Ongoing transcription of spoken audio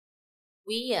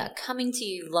We are coming to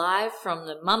you live from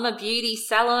the Mama Beauty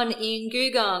Salon in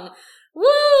Gugong. Woo!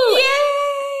 Yay!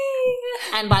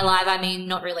 And by live, I mean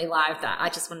not really live. That I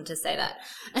just wanted to say that.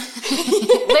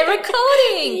 We're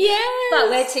recording. Yes. But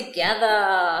we're together.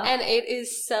 And it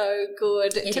is so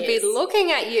good It to is. be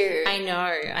looking at you. I know.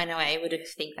 I would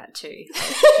think that too.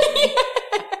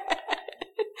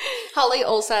 Holly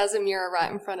also has a mirror right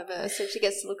in front of her, so she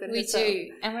gets to look at We herself. do.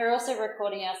 And we're also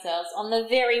recording ourselves on the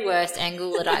very worst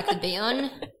angle that I could be on,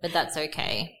 but that's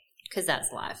okay because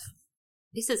that's life.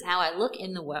 This is how I look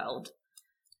in the world.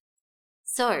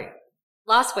 So,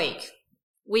 last week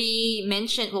we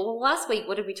mentioned, last week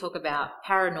what did we talk about?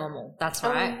 Paranormal. That's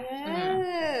right. Oh,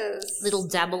 yes. Little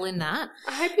dabble in that.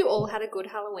 I hope you all had a good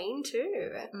Halloween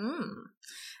too.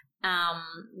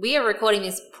 We are recording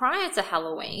this prior to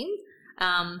Halloween.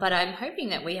 But I'm hoping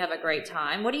that we have a great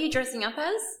time. What are you dressing up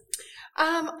as?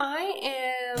 I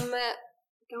am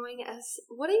going as,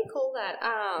 what do you call that?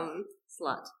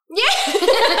 Slut. Yeah.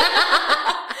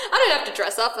 I don't have to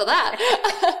dress up for that.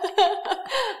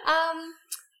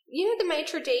 You know the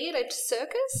maitre d' at a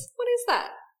circus? What is that?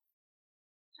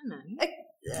 I don't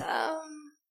know.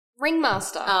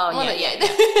 Ringmaster. Oh, yeah.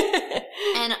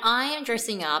 And I am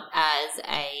dressing up as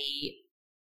a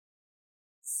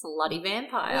slutty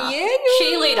vampire. Yeah,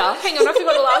 cheerleader. Hang on, I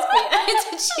forgot the last bit. It's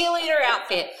a cheerleader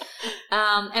outfit.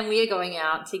 And we are going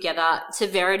out together to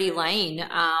Verity Lane.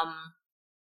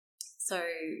 So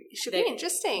it should be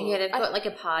interesting. Yeah, they've got like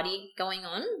a party going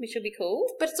on, which will be cool.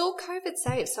 But it's all COVID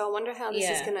safe, so I wonder how this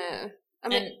is going to...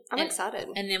 I'm excited.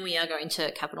 And then we are going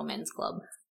to Capital Men's Club.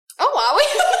 Oh, are we?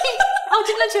 Oh,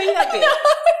 didn't I tell you that bit?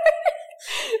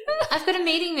 I've got a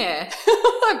meeting there.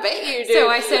 I bet you do. So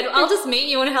I said, I'll just meet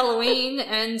you on Halloween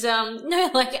and,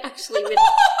 actually with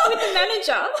the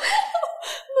manager.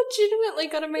 Legitimately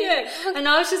got a meeting. Yeah. And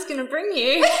I was just going to bring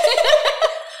you.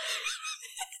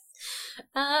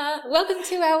 Welcome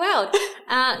to our world.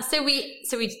 So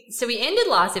we ended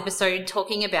last episode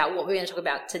talking about what we're going to talk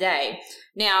about today.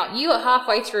 Now, you are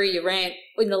halfway through your rant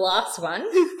in the last one.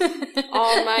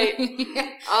 Oh, mate.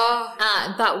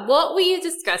 Oh. But what we are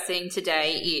discussing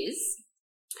today is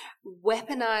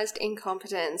weaponized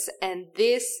incompetence, and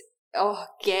this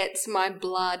gets my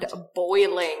blood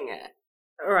boiling.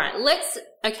 All right, let's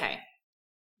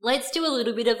do a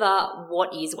little bit of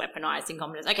what is weaponized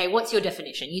incompetence. Okay, what's your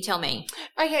definition? You tell me.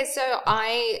 Okay, so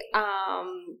I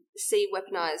see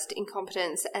weaponized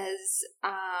incompetence as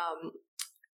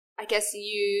I guess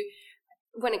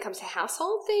when it comes to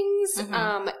household things,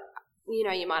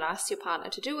 you might ask your partner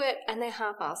to do it and they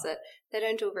half-ass it. They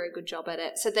don't do a very good job at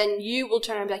it. So then you will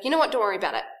turn around and be like, you know what, don't worry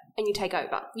about it. And you take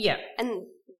over. Yeah. And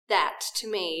that, to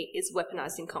me, is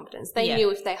weaponized incompetence. They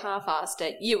knew if they half-assed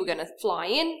it, you were going to fly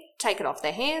in, take it off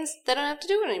their hands. They don't have to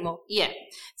do it anymore. Yeah.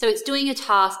 So it's doing a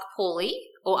task poorly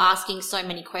or asking so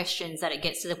many questions that it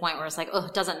gets to the point where it's like, oh,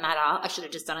 it doesn't matter. I should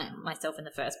have just done it myself in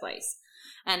the first place.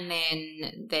 And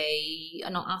then they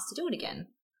are not asked to do it again.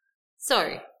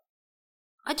 So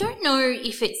I don't know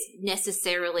if it's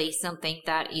necessarily something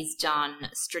that is done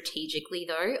strategically,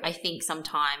 though. I think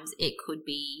sometimes it could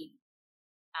be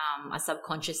a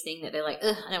subconscious thing that they're like,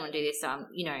 ugh, I don't want to do this. I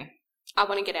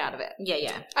want to get out of it.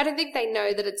 Yeah. I don't think they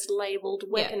know that it's labelled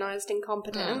weaponized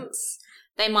incompetence.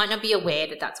 They might not be aware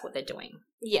that that's what they're doing.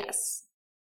 Yes.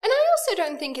 And I also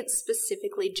don't think it's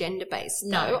specifically gender-based, though.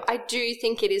 No. I do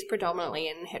think it is predominantly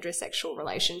in heterosexual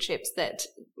relationships that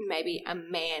maybe a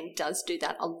man does do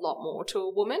that a lot more to a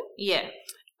woman. Yeah.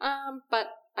 But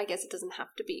I guess it doesn't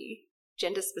have to be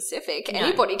gender-specific. No.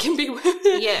 Anybody can be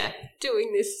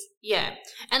doing this. Yeah.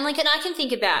 And I can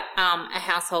think about a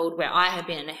household where I have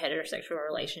been in a heterosexual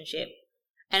relationship.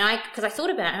 And because I thought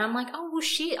about it and I'm like, oh, well,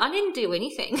 shit, I didn't do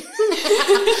anything.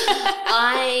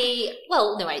 I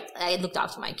looked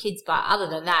after my kids, but other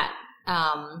than that,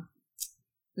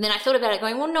 then I thought about it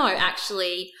going, well, no,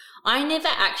 actually, I never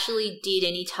actually did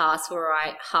any tasks where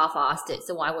I half-assed it,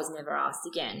 so I was never asked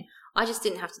again. I just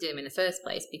didn't have to do them in the first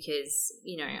place because,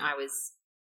 I was,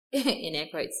 in air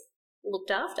quotes,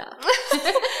 looked after.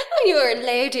 You were a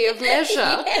lady of leisure.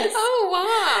 Yes. Oh,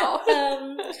 wow.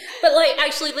 But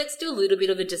actually, let's do a little bit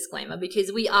of a disclaimer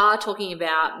because we are talking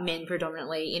about men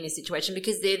predominantly in this situation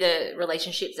because they're the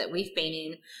relationships that we've been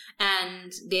in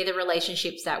and they're the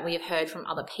relationships that we have heard from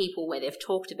other people where they've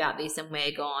talked about this and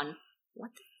we're gone,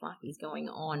 what the fuck is going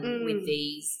on with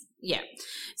these? Yeah.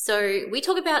 So we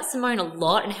talk about Simone a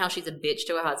lot and how she's a bitch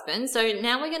to her husband. So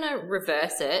now we're going to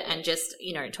reverse it and just,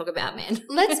 talk about men.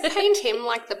 Let's paint him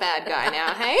like the bad guy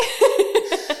now, hey?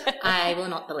 I will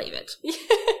not believe it.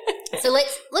 So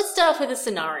let's start off with a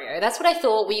scenario. That's what I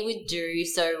thought we would do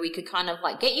so we could kind of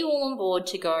get you all on board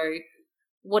to go,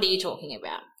 what are you talking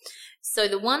about? So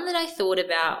the one that I thought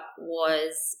about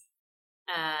was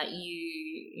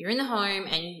you're in the home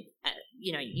and,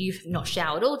 you've not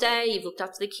showered all day, you've looked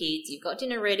after the kids, you've got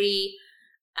dinner ready,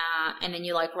 and then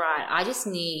you're like, right, I just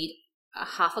need a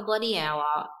half a bloody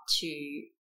hour to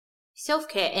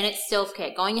self-care. And it's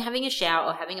self-care. Going and having a shower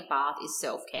or having a bath is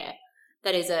self-care.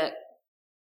 That is a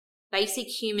basic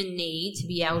human need to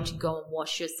be able to go and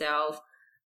wash yourself,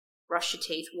 brush your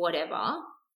teeth, whatever.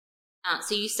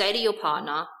 So you say to your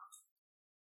partner,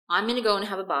 I'm going to go and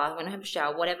have a bath, I'm going to have a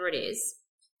shower, whatever it is.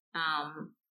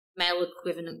 Male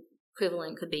equivalent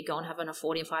could be go and having a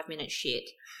 45-minute shit.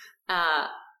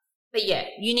 But yeah,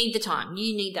 you need the time.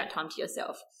 You need that time to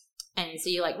yourself. And so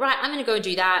you're like, right, I'm going to go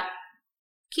do that.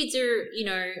 Kids are,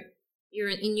 you're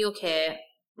in your care.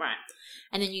 Right.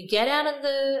 And then you get out of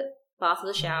the bath or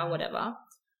the shower, whatever,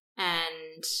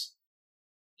 and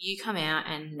you come out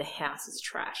and the house is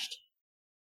trashed.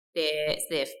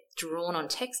 They're drawn on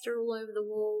texture all over the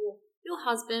wall. Your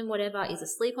husband, whatever, is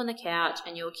asleep on the couch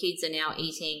and your kids are now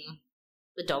eating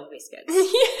the dog biscuits.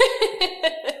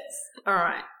 Yes. All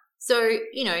right. So,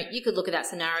 you could look at that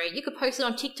scenario. You could post it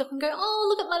on TikTok and go, oh,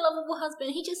 look at my lovable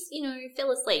husband. He just,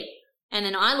 fell asleep. And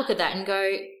then I look at that and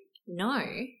go, no,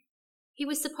 he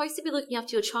was supposed to be looking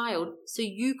after your child so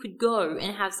you could go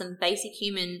and have some basic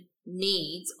human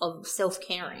needs of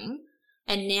self-caring.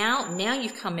 And now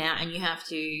you've come out and you have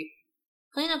to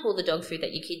clean up all the dog food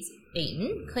that your kid's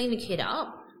eaten, clean the kid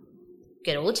up,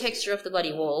 get all the texture off the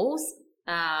bloody walls,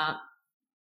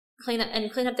 clean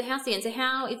up the house again. So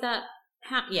how is that?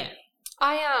 Yeah.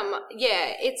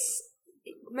 It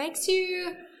makes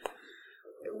you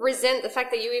resent the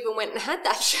fact that you even went and had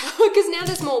that shower because now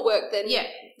there's more work than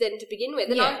to begin with.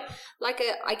 And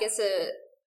I guess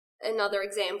another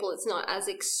example, it's not as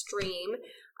extreme,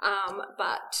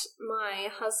 but my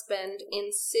husband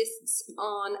insists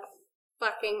on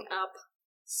fucking up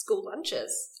school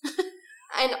lunches.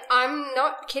 And I'm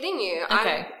not kidding you.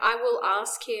 Okay. I will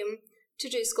ask him to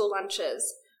do school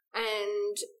lunches.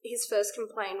 And his first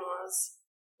complaint was,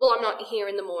 well, I'm not here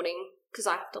in the morning because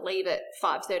I have to leave at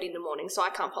 5:30 in the morning, so I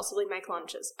can't possibly make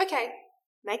lunches. Okay,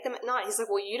 make them at night. He's like,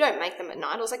 well, you don't make them at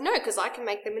night. I was like, no, because I can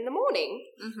make them in the morning.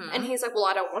 Mm-hmm. And he's like, well,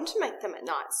 I don't want to make them at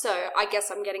night, so I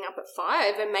guess I'm getting up at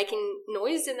 5 and making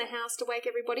noise in the house to wake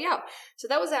everybody up. So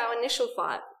that was our initial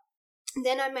fight.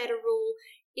 Then I made a rule,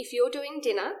 if you're doing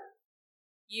dinner,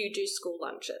 you do school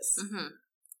lunches. Mm-hmm.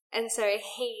 And so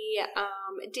he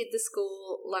did the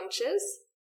school lunches,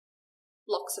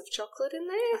 blocks of chocolate in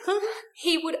there.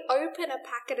 He would open a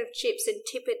packet of chips and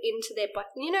tip it into their,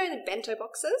 the bento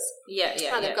boxes? Yeah.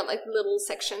 They've got like little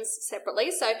sections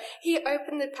separately. So he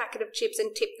opened the packet of chips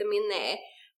and tipped them in there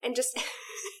and just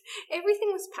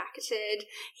everything was packeted.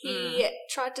 He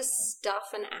tried to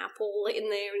stuff an apple in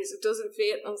there and he said, it doesn't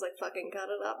fit. I was like, fucking cut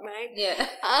it up, mate. Yeah.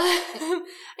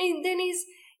 And then he's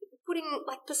putting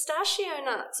like pistachio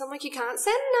nuts. I'm like, you can't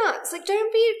send nuts. Like,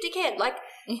 don't be a dickhead. Like,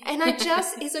 and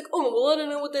he's like, oh, well, I don't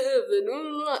know what they have.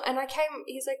 And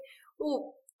he's like,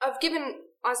 well, I've given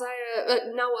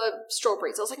Noah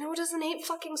strawberries. I was like, Noah doesn't eat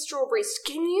fucking strawberries.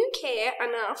 Can you care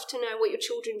enough to know what your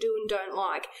children do and don't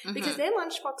like? Mm-hmm. Because their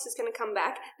lunchbox is going to come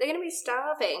back. They're going to be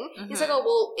starving. Mm-hmm. He's like, oh,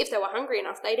 well, if they were hungry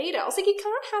enough, they'd eat it. I was like, you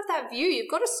can't have that view.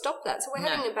 You've got to stop that. So we're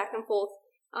having a back and forth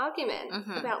argument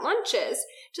about lunches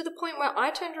to the point where I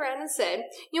turned around and said,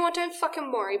 you know what, don't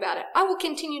fucking worry about it. I will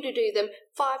continue to do them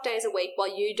 5 days a week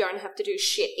while you don't have to do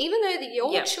shit. Even though they're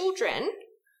your children,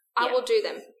 I will do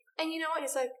them. And you know what?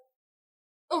 He's like,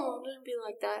 oh, don't be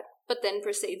like that. But then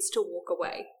proceeds to walk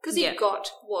away because he got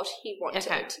what he wanted.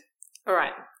 Okay. All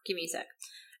right. Give me a sec.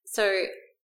 So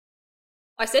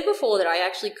I said before that I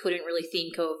actually couldn't really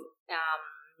think of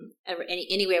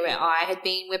anywhere where I had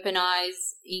been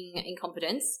weaponized in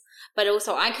incompetence, but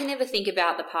also I can never think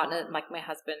about the partner, like my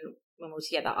husband, when we were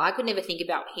together. I could never think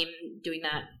about him doing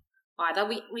that either.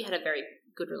 We had a very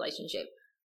good relationship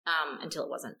until it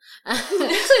wasn't.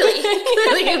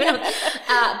 Clearly.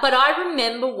 But I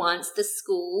remember once the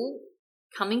school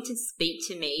coming to speak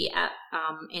to me at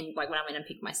and like when I went and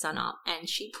picked my son up, and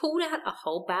she pulled out a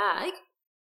whole bag,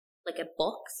 like a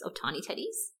box of tiny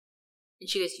teddies. And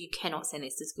she goes, you cannot send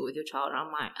this to school with your child. And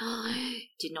I'm like, oh, I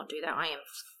did not do that. I am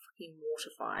fucking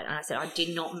mortified. And I said, I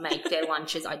did not make their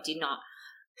lunches. I did not.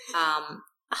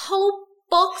 A whole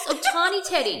box of tiny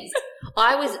teddies.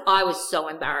 I was so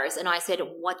embarrassed. And I said,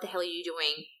 what the hell are you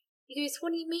doing? He goes, what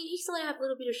do you mean? He's going to have a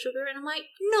little bit of sugar. And I'm like,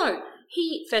 no.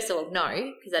 First of all, no,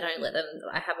 because I don't let them.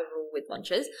 I have a rule with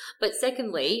lunches. But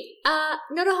secondly,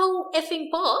 not a whole effing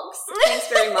box. Thanks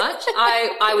very much.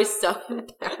 I was so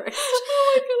embarrassed.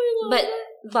 Oh my God, I love it.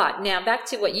 But now back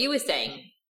to what you were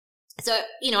saying. So,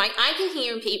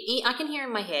 I can hear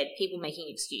in my head people making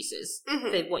excuses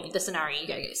for what the scenario you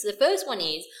go. So the first one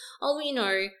is,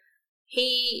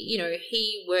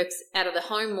 he works out of the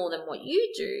home more than what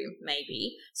you do,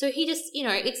 maybe. So he just,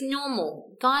 it's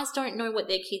normal. Guys don't know what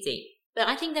their kids eat. But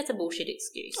I think that's a bullshit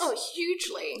excuse. Oh,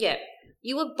 hugely. Yeah.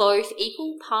 You are both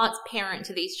equal parts parent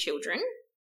to these children.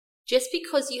 Just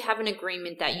because you have an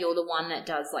agreement that you're the one that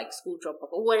does like school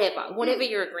drop-off or whatever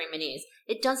your agreement is,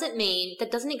 that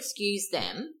doesn't excuse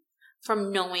them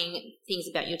from knowing things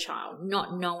about your child,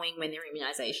 not knowing when their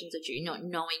immunizations are due, not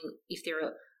knowing if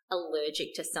they're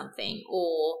allergic to something,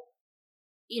 or,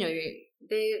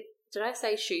 did I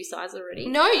say shoe size already?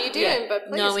 No, you didn't, but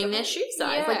please. Knowing their shoe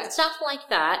size. Yeah. Like stuff like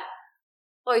that,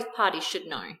 both parties should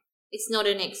know. It's not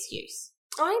an excuse.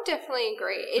 I definitely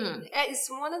agree. It's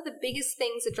one of the biggest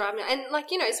things that drive me. And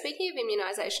speaking of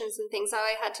immunisations and things,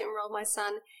 I had to enrol my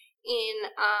son in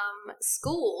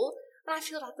school, and I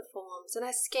filled out the forms and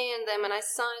I scanned them and I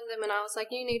signed them, and I was like,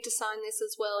 you need to sign this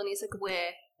as well. And he's like,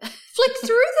 where? Flick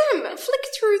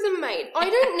through them, mate. I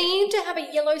don't need to have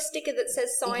a yellow sticker that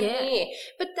says sign here.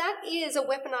 But that is a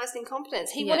weaponized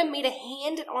incompetence. He wanted me to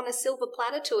hand it on a silver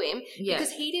platter to him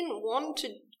because he didn't want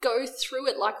to go through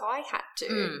it like I had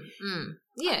to.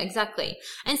 Yeah, exactly.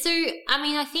 And so,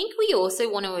 I think we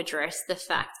also want to address the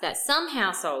fact that some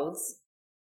households,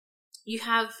 you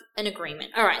have an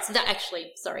agreement. All right, so that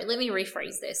actually, let me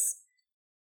rephrase this.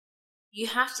 You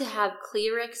have to have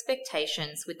clear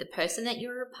expectations with the person that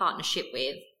you're in a partnership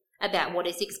with about what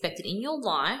is expected in your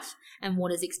life and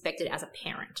what is expected as a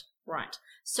parent, right?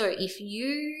 So if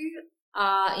you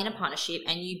are in a partnership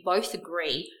and you both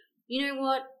agree, you know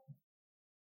what,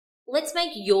 let's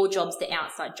make your jobs the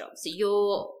outside jobs. So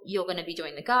you're going to be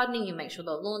doing the gardening, you make sure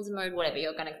the lawns are mowed, whatever,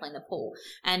 you're going to clean the pool.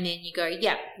 And then you go,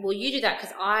 yeah, well, you do that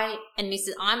because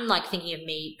I'm like thinking of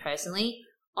me personally.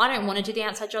 I don't want to do the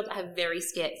outside jobs. I have very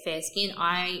fair skin.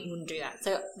 I wouldn't do that.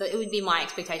 So it would be my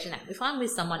expectation that if I'm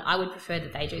with someone, I would prefer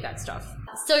that they do that stuff.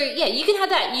 So yeah, you can have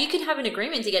that. You can have an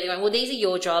agreement together going, well, these are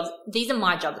your jobs. These are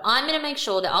my jobs. I'm going to make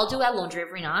sure that I'll do our laundry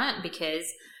every night because,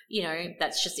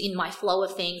 that's just in my flow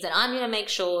of things. And I'm going to make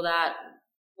sure that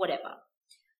whatever.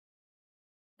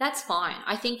 That's fine.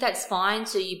 I think that's fine.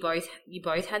 So you both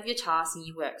have your tasks and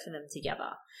you work for them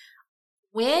together.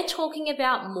 We're talking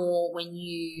about more when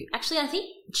I think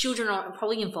children are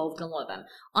probably involved in a lot of them.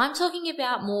 I'm talking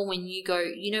about more when you go,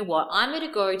 you know what, I'm going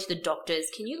to go to the doctors.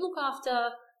 Can you look after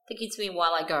the kids for me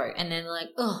while I go? And then they're like,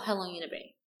 oh, how long are you going to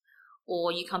be?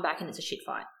 Or you come back and it's a shit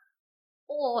fight.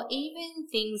 Or even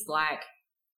things like,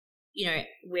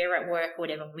 we're at work or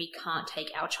whatever, and we can't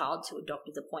take our child to a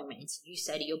doctor's appointment. And so you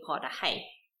say to your partner, hey,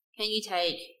 can you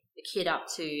take the kid up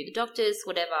to the doctor's,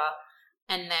 whatever,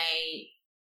 and they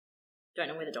don't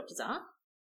know where the doctors are,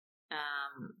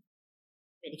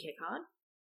 Medicare card.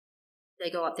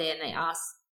 They go up there and they ask,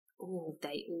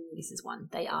 this is one.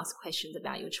 They ask questions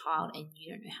about your child and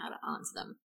you don't know how to answer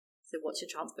them. So what's your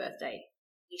child's birthday?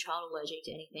 Your child allergic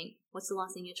to anything? What's the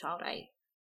last thing your child ate?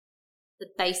 The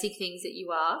basic things that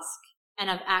you ask.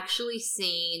 And I've actually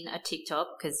seen a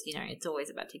TikTok, because, it's always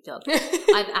about TikTok.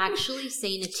 I've actually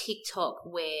seen a TikTok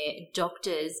where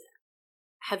doctors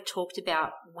have talked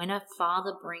about when a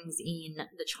father brings in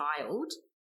the child,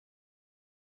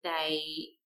 they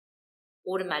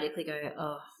automatically go,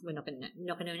 oh, we're not going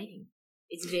to do anything.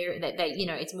 It's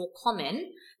it's more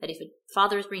common that if a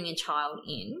father is bringing a child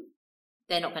in,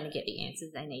 they're not going to get the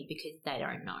answers they need because they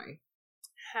don't know.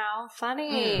 How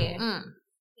funny. There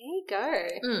you go.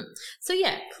 So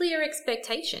yeah, clear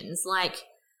expectations.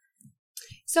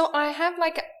 So I have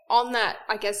on that,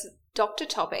 I guess, doctor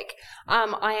topic,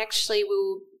 I actually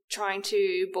will trying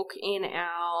to book in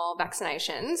our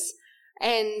vaccinations,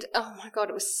 and oh my god,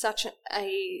 it was such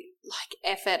a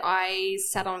effort. I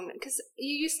sat on, because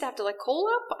you used to have to call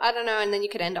up, I don't know, and then you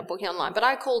could end up booking online, but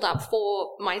I called up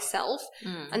for myself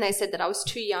and they said that I was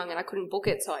too young and I couldn't book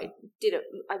it, so I did it.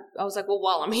 I was like, well,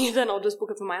 while I'm here then I'll just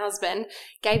book it for my husband.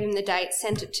 Gave him the date,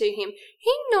 sent it to him.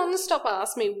 He non-stop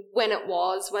asked me when it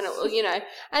was,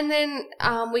 and then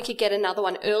we could get another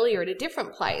one earlier at a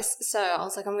different place. So I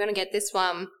was like, I'm going to get this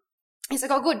one. He's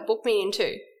like, oh good, book me in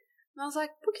too. And I was like,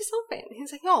 book yourself in.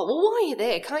 He's like, oh, well, why are you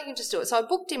there? Can't you just do it? So I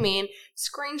booked him in,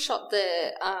 screenshot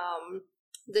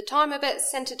the time of it,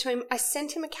 sent it to him. I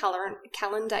sent him a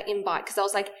calendar invite because I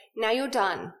was like, now you're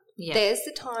done. Yeah. There's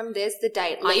the time, there's the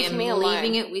date. Leave me alone. I am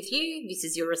leaving it with you. This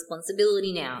is your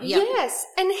responsibility now. Yep. Yes.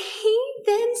 And he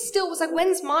then still was like,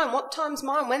 when's mine? What time's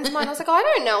mine? When's mine? I was like, I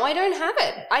don't know. I don't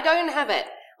have it.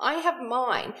 I have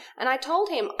mine. And I told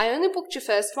him, I only booked your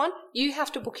first one. You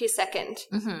have to book your second.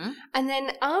 Mm-hmm. And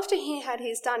then after he had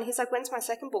his done, he's like, when's my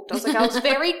second booked? I was like, I was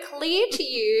very clear to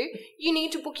you. You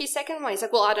need to book your second one. He's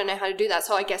like, well, I don't know how to do that,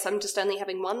 so I guess I'm just only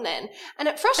having one then. And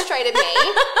it frustrated me.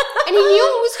 And he knew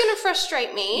it was going to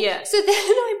frustrate me. Yeah. So then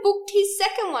I booked his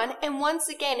second one. And once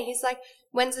again, he's like,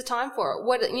 when's the time for it?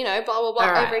 What, blah, blah,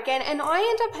 blah, over again. And I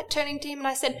end up turning to him and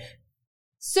I said,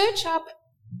 search up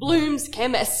Bloom's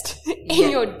Chemist in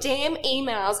your damn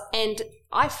emails, and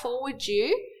I forward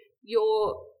you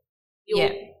your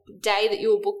day that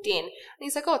you were booked in. And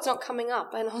he's like, oh, it's not coming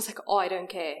up. And I was like, oh, I don't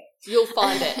care. You'll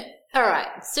find it. All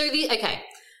right. So,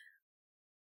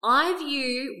 I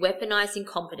view weaponized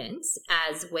incompetence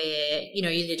as where,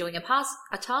 you're doing a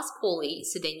task poorly,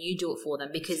 so then you do it for them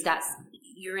because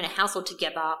you're in a household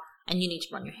together and you need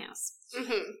to run your house.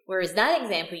 Mm-hmm. Whereas that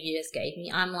example you just gave me,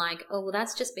 I'm like, oh, well,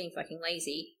 that's just being fucking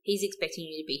lazy. He's expecting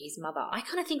you to be his mother. I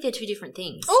kind of think they're two different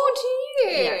things. Oh, do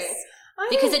you? Yes.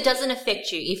 Because it doesn't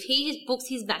affect you. If he books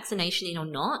his vaccination in or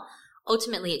not,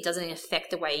 ultimately it doesn't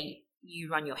affect the way you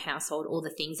run your household or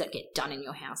the things that get done in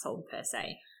your household per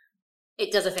se.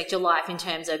 It does affect your life in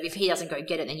terms of if he doesn't go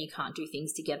get it, then you can't do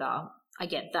things together. I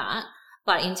get that.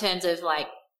 But in terms of like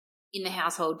in the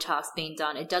household tasks being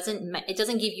done, it doesn't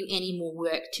give you any more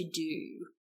work to do.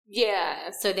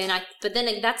 Yeah. So then but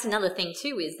then that's another thing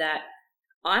too, is that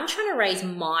I'm trying to raise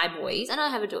my boys, and I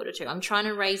have a daughter too. I'm trying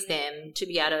to raise them to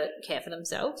be able to care for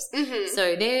themselves. Mm-hmm.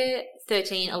 So they're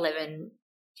 13, 11,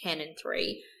 10 and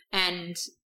 3. And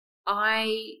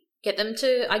I give them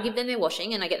their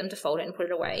washing and I get them to fold it and put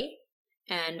it away.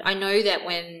 And I know that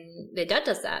when their dad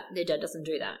does that, their dad doesn't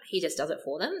do that. He just does it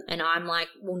for them. And I'm like,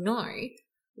 well, no.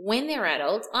 When they're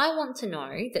adults, I want to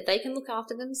know that they can look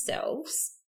after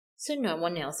themselves so no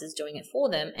one else is doing it for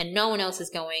them and no one else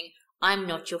is going, I'm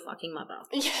not your fucking mother.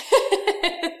 Yes.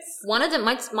 One of them,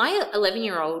 my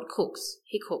 11-year-old cooks.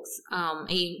 He cooks.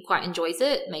 He quite enjoys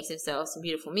it, makes himself some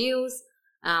beautiful meals.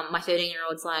 My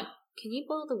 13-year-old's like, can you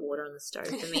boil the water on the stove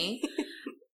for me?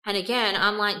 And again,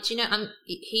 I'm like, do you know,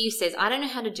 he says, I don't know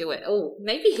how to do it. Oh,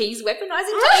 maybe he's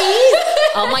weaponizing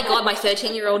Oh my God, my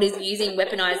 13-year-old is using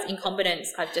weaponized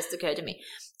incompetence. It just occurred to me.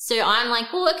 So I'm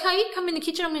like, well, okay, come in the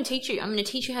kitchen. I'm going to teach you. I'm going to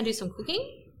teach you how to do some cooking.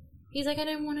 He's like, I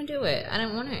don't want to do it. I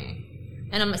don't want to.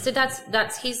 And so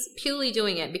that's he's purely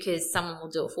doing it because someone will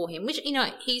do it for him, which,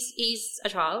 he's a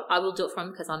child. I will do it for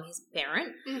him because I'm his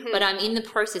parent. Mm-hmm. But I'm in the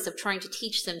process of trying to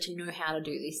teach them to know how to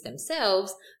do this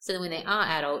themselves so that when they are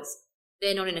adults,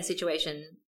 they're not in a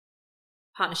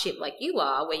partnership like you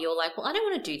are, where you're like, well, I don't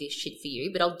want to do this shit for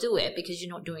you, but I'll do it because you're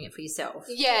not doing it for yourself.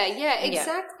 Yeah,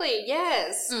 exactly. Yeah.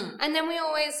 Yes. Mm. And then we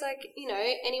always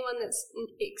anyone that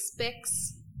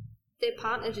expects their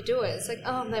partner to do it, it's like,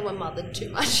 oh, they were mothered too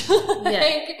much.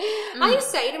 I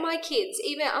say to my kids,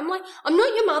 even, I'm like, I'm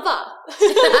not your mother.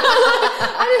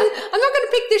 I'm not going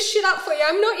to pick this shit up for you.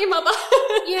 I'm not your mother.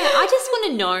 Yeah, I just want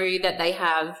to know that they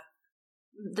have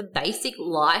the basic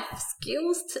life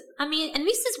skills and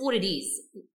this is what it is.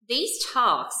 These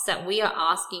tasks that we are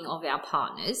asking of our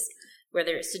partners,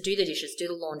 whether it's to do the dishes, do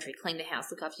the laundry, clean the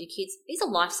house, look after your kids, these are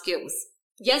life skills.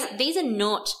 Yes, these are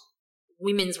not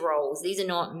women's roles. These are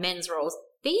not men's roles.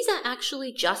 These are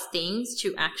actually just things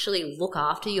to actually look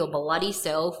after your bloody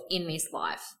self in this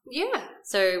life. Yeah.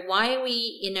 So why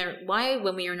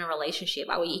when we're in a relationship,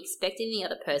 are we expecting the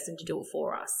other person to do it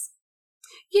for us?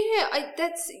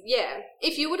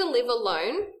 If you were to live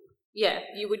alone,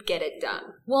 you would get it done.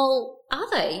 Well, are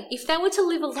they? If they were to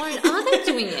live alone, are they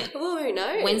doing it? Well, who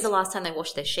knows? When's the last time they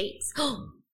washed their sheets? I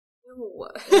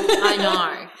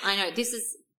know. This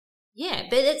is,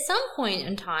 but at some point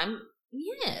in time,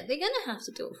 they're going to have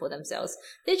to do it for themselves.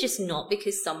 They're just not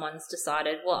because someone's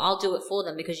decided, well, I'll do it for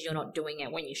them because you're not doing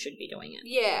it when you should be doing it.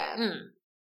 Yeah. Mm.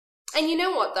 And you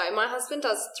know what, though? My husband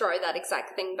does throw that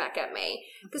exact thing back at me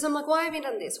because I'm like, why have you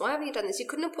done this? Why haven't you done this? You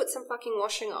couldn't have put some fucking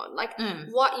washing on. Like,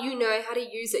 what? You know how to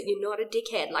use it. You're not a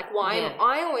dickhead. Like, why am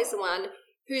I always the one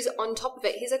who's on top of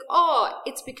it? He's like, oh,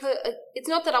 it's because it's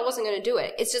not that I wasn't going to do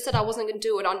it. It's just that I wasn't going to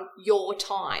do it on your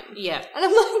time. Yeah. And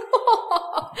I'm like,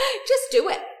 oh, just do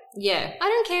it. Yeah. I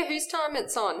don't care whose time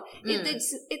it's on.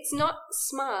 It's not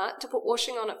smart to put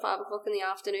washing on at 5 o'clock in the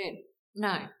afternoon.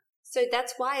 No. So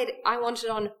that's why I want it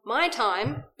on my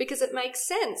time, because it makes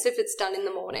sense if it's done in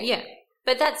the morning. Yeah.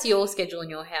 But that's your schedule in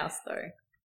your house, though.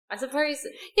 I suppose.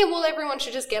 Yeah, well, everyone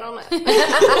should just get on it.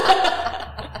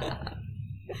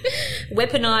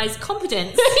 Weaponized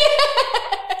competence.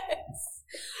 Yes.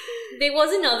 There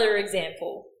was another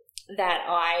example that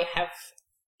I have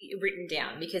written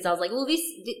down because I was like, well, this,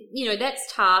 that's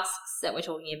tasks that we're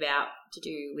talking about to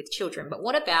do with children. But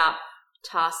what about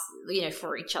tasks,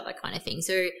 for each other kind of thing?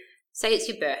 So say it's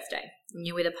your birthday and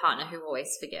you're with a partner who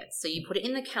always forgets. So you put it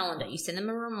in the calendar, you send them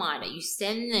a reminder, you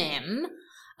send them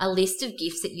a list of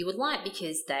gifts that you would like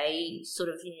because they sort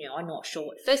of, are not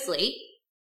sure. Firstly,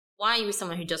 why are you with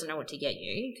someone who doesn't know what to get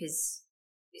you? Because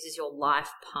this is your life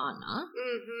partner.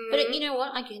 Mm-hmm. But you know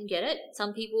what? I can get it.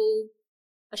 Some people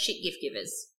are shit gift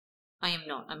givers. I am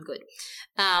not. I'm good.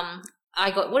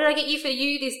 What did I get you for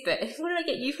you this birthday? What did I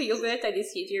get you for your birthday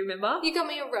this year? Do you remember? You got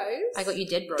me a rose. I got you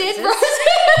dead roses. Dead roses.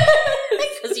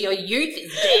 Because your youth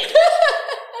is dead.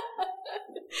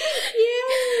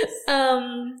 Yes.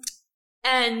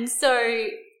 And so,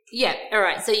 yeah, all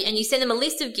right. So, and you send them a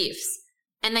list of gifts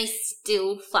and they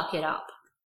still fuck it up.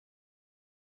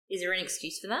 Is there an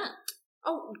excuse for that?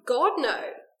 Oh, God, no.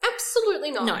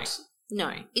 Absolutely not.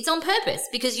 No. It's on purpose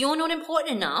because you're not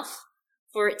important enough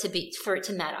for it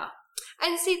to matter.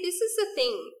 And see, this is the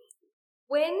thing.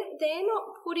 When they're not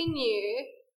putting you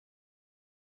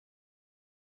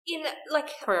in, like...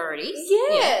 Priorities?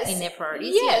 Yes. Yeah, in their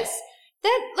priorities, yes.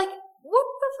 That, like, what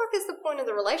the fuck is the point of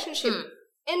the relationship?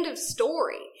 End of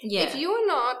story. Yeah. If you're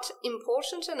not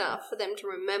important enough for them to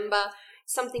remember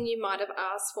something you might have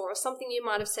asked for or something you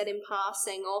might have said in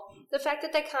passing or the fact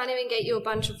that they can't even get you a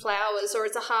bunch of flowers or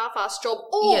it's a half-assed job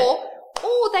or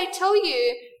they tell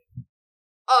you,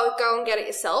 oh, go and get it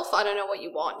yourself. I don't know what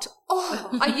you want.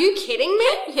 Oh, are you kidding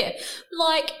me? Yeah.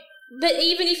 Like, but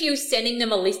even if you're sending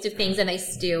them a list of things and they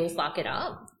still fuck it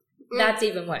up, that's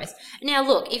even worse. Now,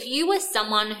 look, if you were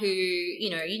someone who,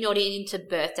 you're not into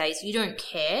birthdays, you don't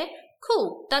care,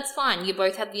 cool, that's fine. You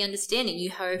both have the understanding. You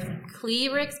have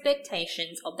clear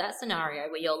expectations of that scenario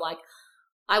where you're like,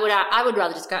 I would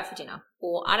rather just go out for dinner,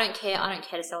 or I don't care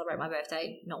to celebrate my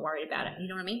birthday, not worried about it. You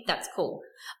know what I mean? That's cool.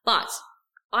 But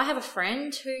I have a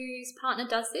friend whose partner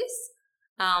does this.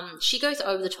 She goes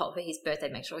over the top for his birthday,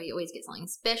 make sure he always gets something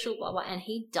special, blah, blah, and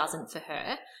he doesn't for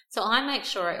her. So I make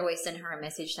sure I always send her a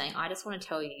message saying, I just want to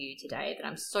tell you today that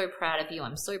I'm so proud of you.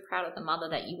 I'm so proud of the mother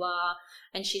that you are.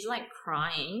 And she's like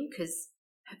crying because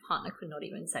her partner could not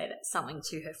even say that something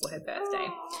to her for her birthday.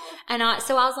 And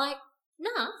so I was like,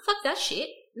 nah, fuck that shit.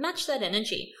 Match that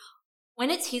energy. When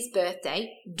it's his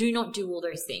birthday, do not do all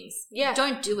those things. Yeah.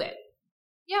 Don't do it.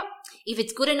 Yep. If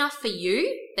it's good enough for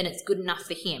you, then it's good enough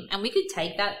for him. And we could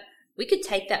take that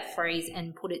phrase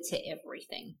and put it to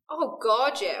everything. Oh,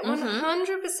 God, yeah.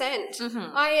 100%.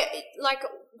 Mm-hmm. Like,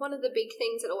 one of the big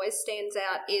things that always stands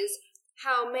out is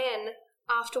how men,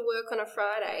 after work on a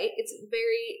Friday, it's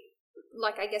very,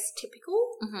 like, I guess,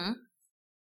 typical. Mm-hmm.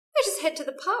 They just head to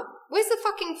the pub. Where's the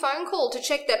fucking phone call to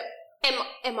check that,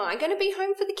 am I going to be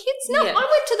home for the kids? No, Yeah. I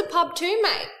went to the pub too,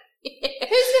 mate. Who's going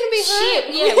to be home?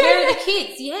 Shit, yeah, where are the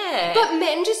kids? Yeah. But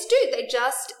men just do. They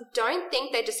just don't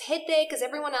think. They just head there because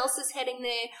everyone else is heading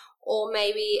there. Or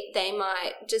maybe they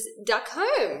might just duck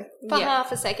home for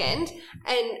half a second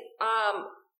and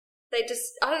they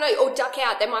just, I don't know, or duck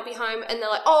out. They might be home and they're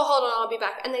like, oh, hold on, I'll be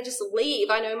back. And they just leave.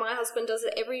 I know my husband does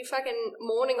it every fucking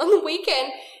morning on the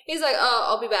weekend. He's like, oh,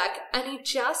 I'll be back. And he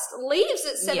just leaves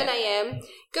at 7 a.m.,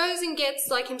 goes and gets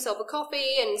like himself a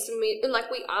coffee and some,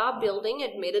 like we are building,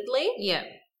 admittedly. Yeah.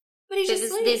 But he just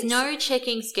leaves. There's no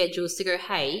checking schedules to go,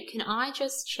 hey, can I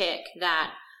just check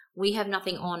that we have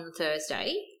nothing on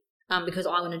Thursday because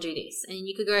I want to do this? And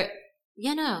you could go,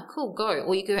 yeah, no, cool, go.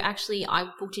 Or you go, actually,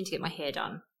 I booked in to get my hair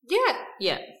done.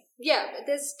 Yeah. Yeah,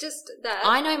 there's just that.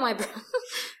 I know my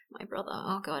brother,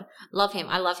 oh God, love him.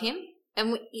 I love him.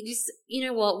 And you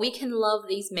know what? We can love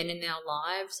these men in our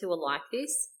lives who are like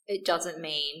this. It doesn't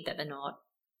mean that they're not.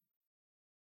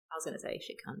 I was going to say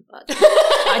shit cunt, but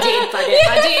I did.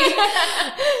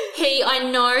 I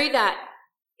know that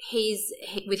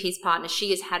with his partner, she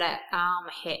has had her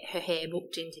hair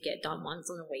booked in to get done once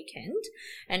on the weekend,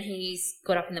 and he's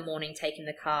got up in the morning, taken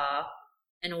the car,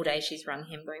 and all day she's rung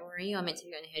him going, where are you? I meant to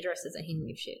be going to hairdressers, and he didn't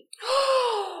give shit.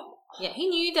 Yeah, she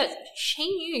knew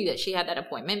that she had that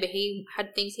appointment, but he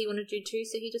had things he wanted to do too,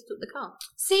 so he just took the car.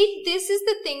 See, this is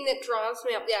the thing that drives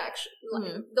me up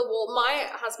the wall.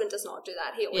 My husband does not do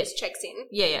that. He always checks in.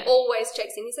 Yeah. Always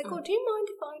checks in. He's like, oh, do you mind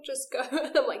if I just go?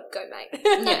 And I'm like, go, mate.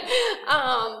 Yeah.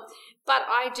 But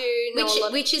I do know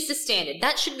which is the standard.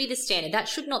 That should be the standard. That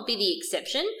should not be the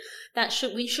exception.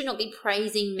 We should not be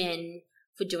praising men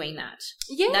for doing that.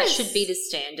 Yes. That should be the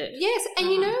standard. Yes, and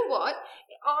you know what?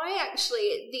 I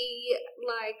actually,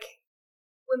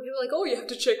 when people are like, oh, you have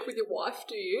to check with your wife,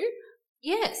 do you?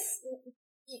 Yes.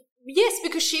 Yes,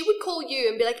 because she would call you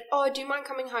and be like, oh, do you mind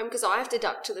coming home because I have to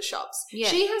duck to the shops. Yeah.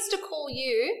 She has to call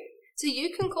you so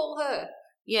you can call her.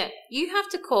 Yeah, you have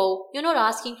to call. You're not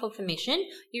asking for permission.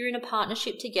 You're in a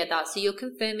partnership together, so you're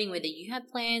confirming whether you have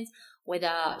plans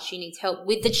whether she needs help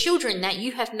with the children that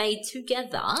you have made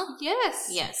together. Yes.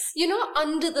 Yes. You're not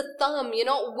under the thumb. You're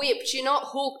not whipped. You're not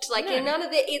hooked. Like, No. you're none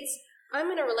of that. It's, I'm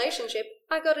in a relationship.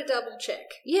 I got to double check.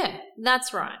 Yeah,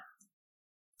 that's right.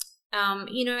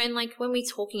 And like when we're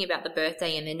talking about the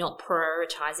birthday and they're not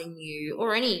prioritizing you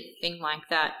or anything like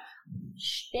that,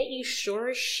 bet you sure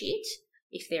as shit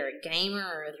if they're a gamer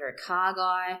or they're a car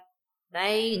guy,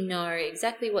 they know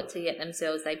exactly what to get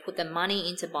themselves. They put the money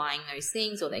into buying those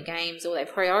things or their games, or they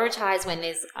prioritize when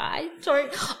there's, I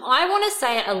want to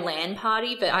say a LAN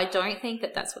party, but I don't think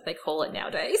that that's what they call it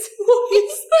nowadays. What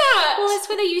is that? Well, it's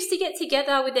where they used to get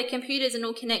together with their computers and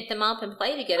all connect them up and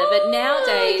play together, but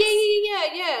nowadays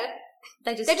Yeah.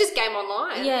 they They just game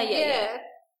online. Yeah.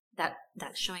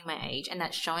 That's showing my age, and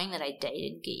that's showing that I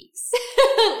dated geeks.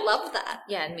 Love that.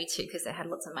 Yeah, and me too, because they had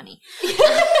lots of money.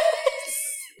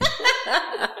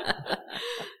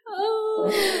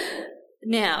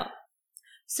 Now,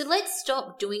 so let's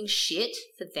stop doing shit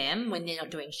for them when they're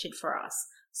not doing shit for us.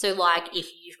 So like if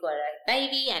you've got a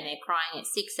baby and they're crying at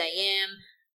 6 a.m.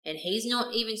 and he's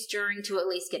not even stirring to at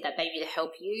least get that baby to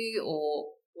help you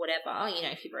or whatever,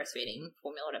 if you're breastfeeding,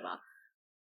 formula, whatever,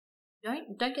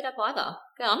 don't get up either.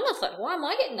 I'm not like, why am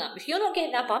I getting up? If you're not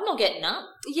getting up, I'm not getting up.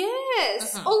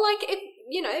 Yes. Mhm. Or like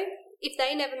if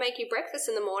they never make you breakfast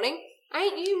in the morning,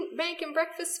 ain't you making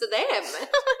breakfast for them? Who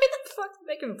the fuck's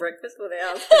making breakfast for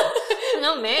us?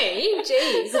 Not me.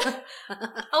 Jeez.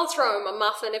 I'll throw him a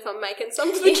muffin if I'm making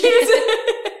some for the kids.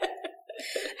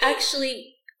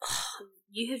 Actually,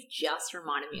 you have just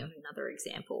reminded me of another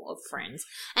example of friends.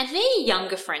 And they're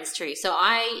younger friends too. So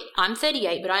I'm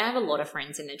 38, but I have a lot of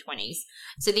friends in their 20s.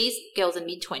 So these girls are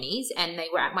mid-20s and they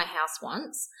were at my house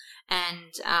once.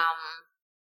 And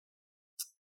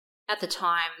at the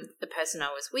time, the person I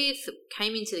was with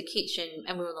came into the kitchen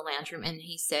and we were in the lounge room and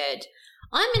he said,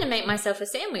 I'm going to make myself a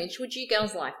sandwich. Would you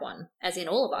girls like one? As in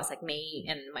all of us, like me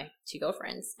and my two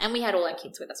girlfriends. And we had all our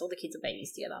kids with us. All the kids were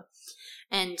babies together.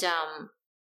 And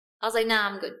I was like, nah,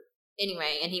 I'm good.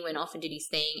 Anyway, and he went off and did his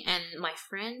thing. And my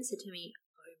friend said to me,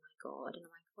 oh my God. And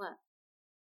I'm like, what?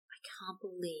 I can't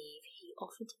believe he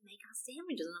offered to make us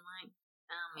sandwiches. And I'm like,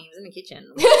 he was in the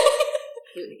kitchen.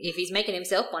 If he's making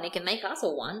himself one, he can make us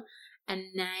all one. And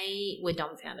they were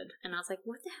dumbfounded. And I was like,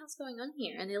 what the hell's going on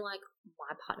here? And they're like,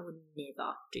 my partner would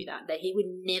never do that. That he would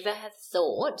never have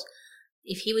thought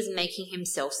if he was making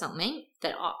himself something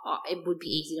that it would be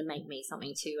easy to make me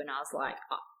something too. And I was like,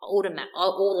 all the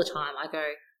time I go,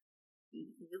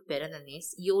 you're better than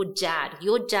this. Your dad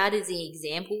is the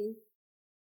example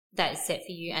that is set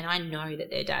for you. And I know that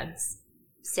their dads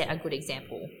set a good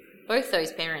example. Both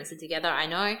those parents are together, I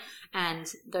know, and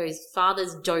those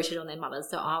fathers doted on their mothers.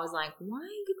 So I was like, why are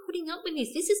you putting up with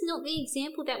this? This is not the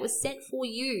example that was set for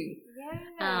you.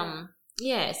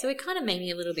 Yeah. So it kind of made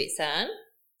me a little bit sad.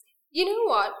 You know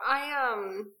what?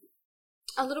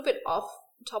 A little bit off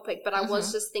topic, but I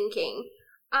was just thinking,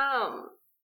 I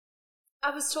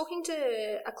was talking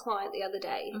to a client the other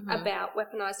day about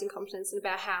weaponized incompetence and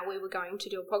about how we were going to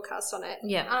do a podcast on it.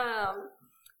 Yeah.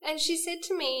 And she said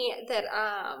to me that,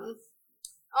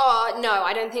 oh, no,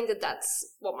 I don't think that that's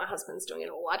what my husband's doing at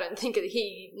all. I don't think that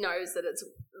he knows that it's,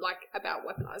 like, about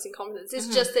weaponized incompetence. It's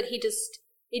just that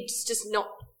it's just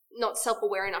not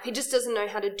self-aware enough. He just doesn't know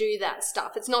how to do that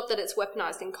stuff. It's not that it's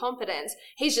weaponized incompetence.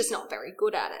 He's just not very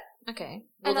good at it. Okay.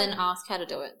 Well, then ask how to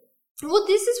do it. Well,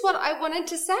 this is what I wanted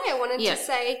to say. I wanted to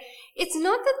say it's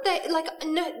not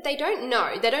that they don't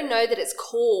know. They don't know that it's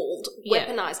called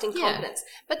weaponized incompetence.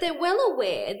 But they're well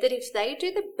aware that if they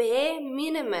do the bare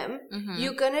minimum,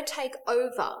 you're going to take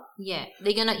over. Yeah.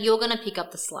 You're going to pick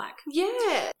up the slack.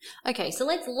 Yeah. Okay, so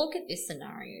let's look at this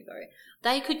scenario though.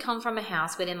 They could come from a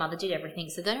house where their mother did everything,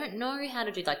 so they don't know how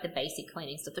to do like the basic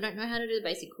cleaning stuff. They don't know how to do the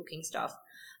basic cooking stuff.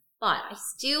 But I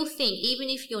still think, even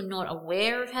if you're not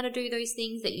aware of how to do those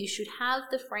things, that you should have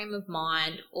the frame of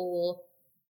mind or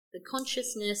the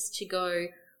consciousness to go,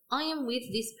 I am with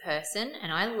this person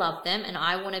and I love them and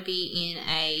I want to be in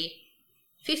a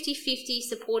 50-50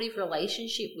 supportive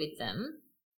relationship with them.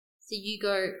 So you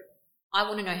go, I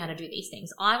want to know how to do these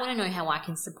things. I want to know how I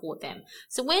can support them.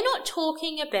 So we're not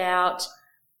talking about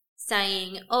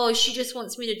saying, oh, she just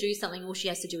wants me to do something. All she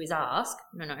has to do is ask.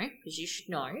 No, because you should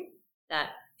know that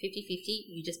 50-50,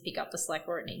 you just pick up the slack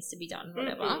where it needs to be done,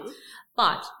 whatever.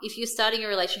 But if you're starting a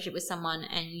relationship with someone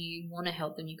and you want to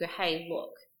help them, you go, hey, look,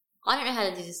 I don't know how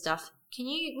to do this stuff.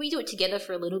 We do it together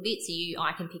for a little bit so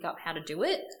I can pick up how to do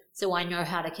it so I know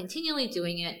how to continually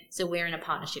doing it so we're in a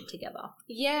partnership together.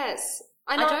 Yes.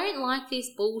 I don't like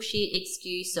this bullshit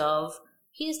excuse of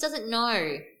he just doesn't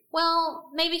know.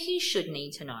 Well, maybe he should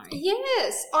need to know.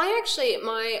 Yes. I actually,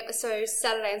 so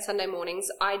Saturday and Sunday mornings,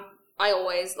 I I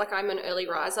always, like, I'm an early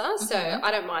riser, so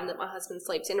I don't mind that my husband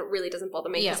sleeps in. It really doesn't bother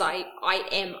me because I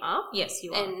am up. Yes,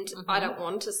 you are. And I don't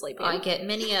want to sleep in. I get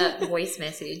many a voice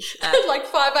message at like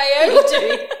 5 a.m. You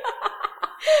do.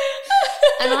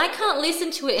 And I can't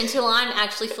listen to it until I'm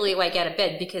actually fully awake out of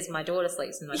bed because my daughter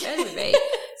sleeps in my bed with me.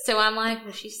 So I'm like,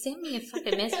 well, she sent me a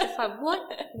fucking message. What?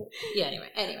 Yeah,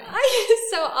 anyway.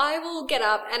 So I will get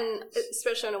up, and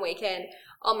especially on a weekend,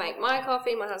 I'll make my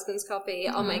coffee, my husband's coffee.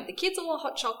 I'll make the kids all a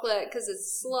hot chocolate because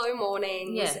it's slow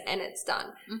mornings and it's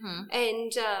done.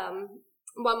 And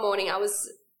one morning I was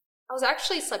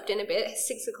actually slept in a bit,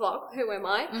 6 o'clock. Who am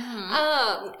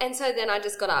I? And so then I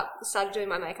just got up, started doing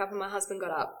my makeup, and my husband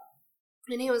got up.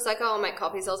 And he was like, oh, I'll make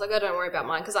coffees. I was like, oh, don't worry about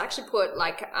mine, because I actually put,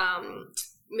 like,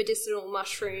 medicinal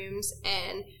mushrooms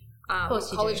and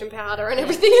collagen powder and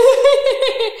everything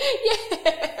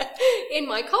in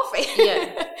my coffee.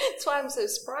 Yeah. That's why I'm so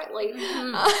sprightly.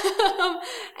 And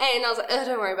I was like, oh,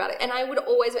 don't worry about it. And I would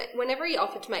always, whenever he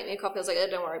offered to make me a coffee, I was like, oh,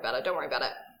 don't worry about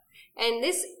it. And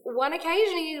this one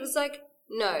occasion, he was like,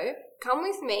 no, come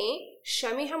with me,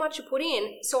 show me how much you put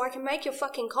in so I can make your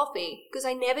fucking coffee, because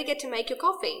I never get to make your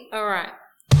coffee. All right.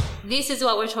 This is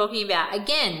what we're talking about.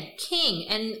 Again, king,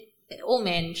 and all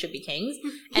men should be kings.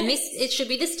 And it should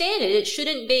be the standard. It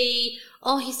shouldn't be,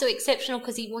 oh, he's so exceptional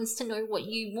because he wants to know what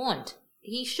you want.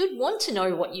 He should want to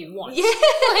know what you want. Yes.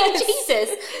 Like,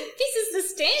 Jesus, this is the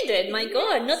standard. My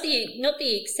God, not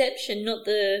the exception, not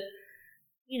the,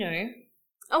 you know.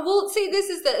 Oh, well, see, this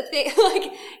is the thing.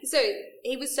 Like, so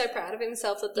he was so proud of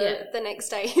himself that the next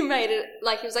day he made it,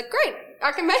 like, he was like, great,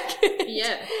 I can make it.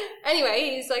 Yeah.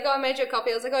 Anyway, he's like, oh, I made you a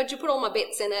coffee. I was like, oh, did you put all my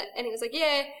bits in it? And he was like,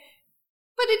 yeah.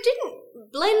 But it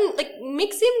didn't blend, like,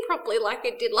 mix in properly like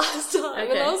it did last time.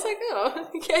 Okay. And I was like, oh,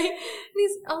 okay.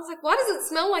 And I was like, why does it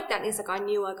smell like that? And he's like, I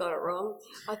knew I got it wrong.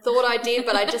 I thought I did,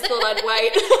 but I just thought I'd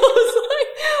wait. I was like,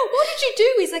 what did you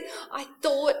do? He's like, I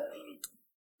thought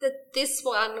that this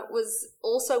one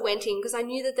also went in because I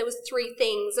knew that there was 3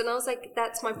 things, and I was like,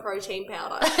 that's my protein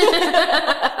powder.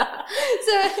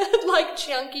 So like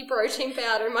chunky protein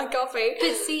powder in my coffee.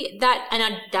 But see,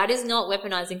 that is not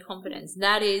weaponized incompetence.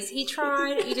 That is, he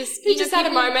tried, he just had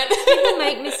a moment. People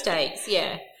make mistakes.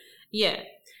 Yeah.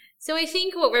 So I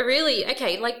think what we're really,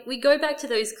 like, we go back to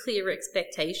those clear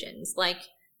expectations. Like,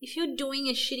 if you're doing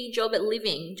a shitty job at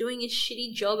living, doing a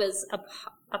shitty job as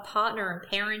a partner and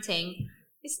parenting,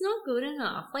 it's not good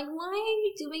enough. Like, why are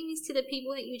you doing this to the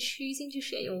people that you're choosing to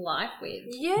share your life with?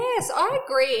 Yes, I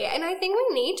agree. And I think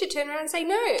we need to turn around and say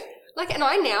no. Like, and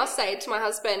I now say it to my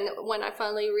husband when I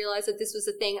finally realized that this was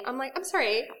a thing. I'm like, I'm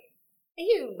sorry, are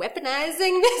you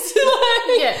weaponizing this?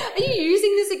 Are you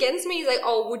using this against me? He's like,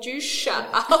 oh, would you shut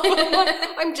up? I'm like,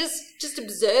 I'm just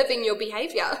observing your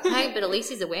behavior. Hey, but at least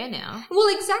he's aware now.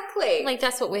 Well, exactly. Like,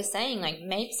 that's what we're saying. Like,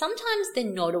 maybe sometimes they're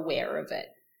not aware of it.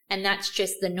 And that's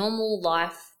just the normal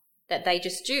life that they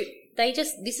just do.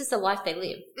 This is the life they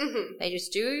live. Mm-hmm. They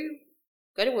just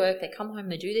go to work, they come home,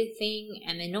 they do their thing,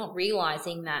 and they're not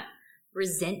realizing that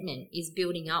resentment is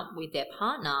building up with their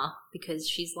partner because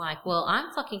she's like, well,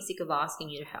 I'm fucking sick of asking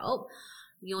you to help.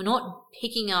 You're not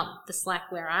picking up the slack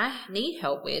where I need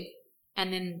help with.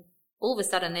 And then all of a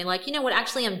sudden they're like, you know what,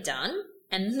 actually I'm done.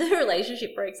 And the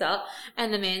relationship breaks up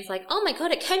and the man's like, oh my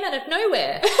God, it came out of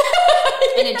nowhere.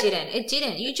 And it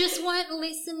didn't. You just weren't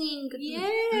listening.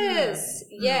 Yes.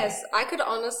 I could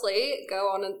honestly go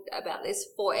on about this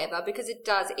forever because it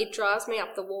drives me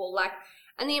up the wall. Like,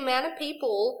 and the amount of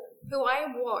people who I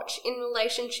watch in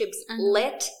relationships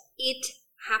let it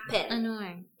happen. I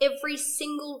know. Every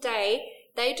single day,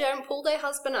 they don't pull their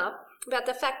husband up about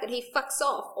the fact that he fucks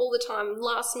off all the time,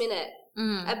 last minute.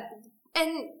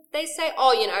 And they say,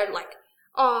 oh, you know, like,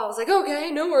 oh, I was like, okay,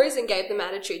 no worries, and gave them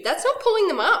attitude. That's not pulling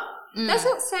them up. That's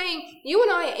not saying you and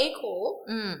I are equal.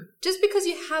 Just because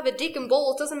you have a dick and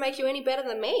balls doesn't make you any better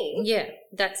than me. Yeah,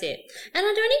 that's it. And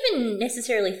I don't even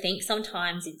necessarily think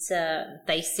sometimes it's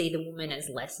they see the woman as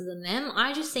lesser than them.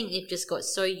 I just think they've just got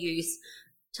so used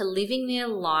to living their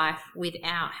life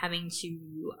without having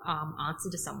to answer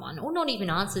to someone, or not even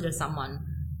answer to someone,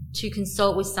 to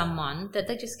consult with someone, that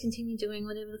they just continue doing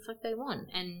whatever the fuck they want.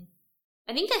 And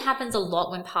I think that happens a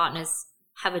lot when partners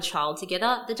have a child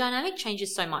together. The dynamic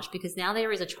changes so much because now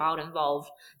there is a child involved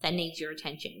that needs your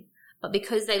attention. But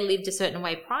because they lived a certain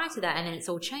way prior to that and then it's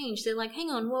all changed, they're like, hang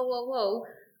on, whoa.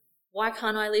 Why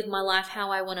can't I live my life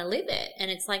how I want to live it? And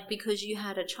it's like, because you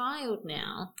had a child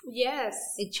now.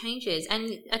 Yes. It changes.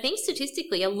 And I think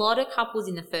statistically, a lot of couples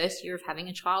in the first year of having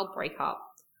a child break up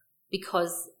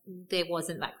because there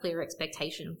wasn't that clear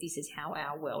expectation of this is how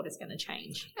our world is going to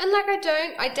change. And like,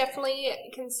 I definitely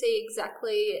can see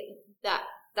exactly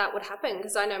that would happen,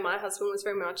 because I know my husband was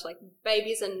very much like,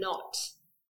 babies are not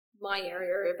my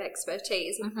area of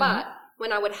expertise. But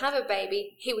when I would have a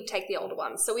baby, he would take the older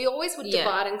ones. So we always would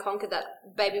divide and conquer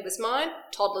that. Baby was mine,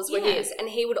 toddlers were his. And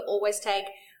he would always take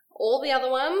all the other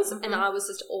ones, and I was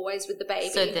just always with the baby.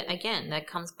 So, again, that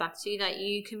comes back to that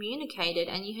you communicated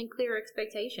and you had clear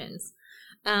expectations.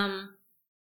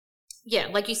 Yeah,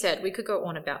 like you said, we could go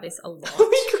on about this a lot.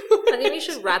 I think we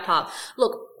should wrap up.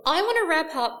 Look, I want to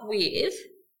wrap up with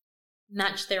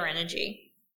match their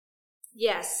energy.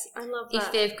 Yes, I love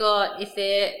that.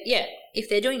 If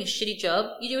they're doing a shitty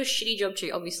job, you do a shitty job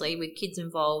too, obviously, with kids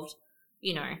involved.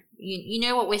 You know, you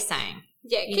know what we're saying.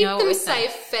 Yeah, keep them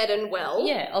safe, fed and well.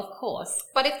 Yeah, of course.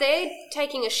 But if they're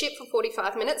taking a shit for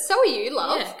 45 minutes, so are you,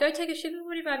 love. Yeah, go take a shit for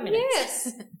 45 minutes.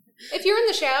 Yes. If you're in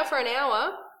the shower for an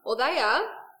hour, or they are,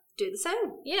 do the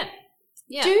same. Yeah.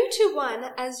 Yeah. Do to one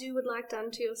as you would like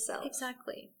done to yourself.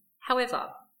 Exactly. However,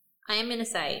 I am going to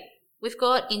say, we've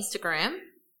got Instagram,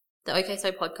 the OK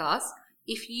So podcast.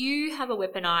 If you have a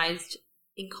weaponized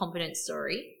incompetence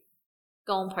story,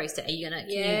 go and post it. Are you going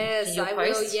to? Yes, I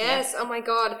will. Yes. Oh, my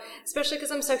God. Especially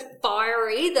because I'm so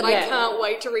fiery that I can't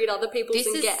wait to read other people's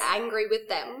and get angry with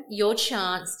them. Your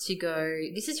chance to go.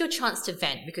 This is your chance to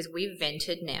vent because we've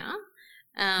vented now.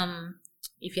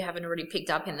 If you haven't already picked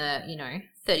up in the,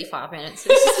 35 minutes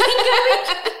this has been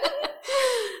going.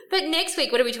 But next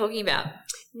week, what are we talking about?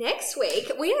 Next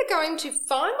week, we are going to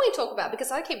finally talk about,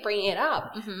 because I keep bringing it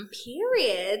up,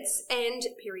 periods and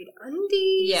period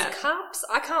undies, cups.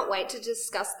 I can't wait to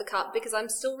discuss the cup because I'm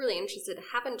still really interested.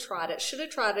 Haven't tried it. Should have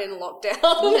tried it in lockdown.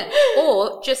 Yeah.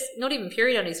 Or just not even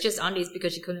period undies, just undies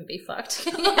because you couldn't be fucked.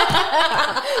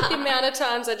 The amount of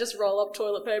times I just roll up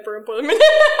toilet paper and put them in.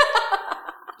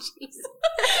 Jeez.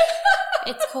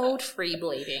 It's called free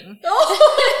bleeding.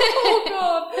 Oh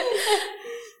God.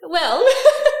 Well,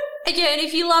 again,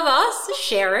 if you love us,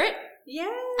 share it. Yeah.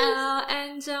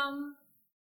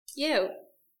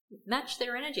 Match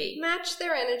their energy. Match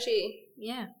their energy.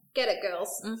 Yeah. Get it,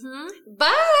 girls. Mm-hmm.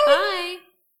 Bye. Bye.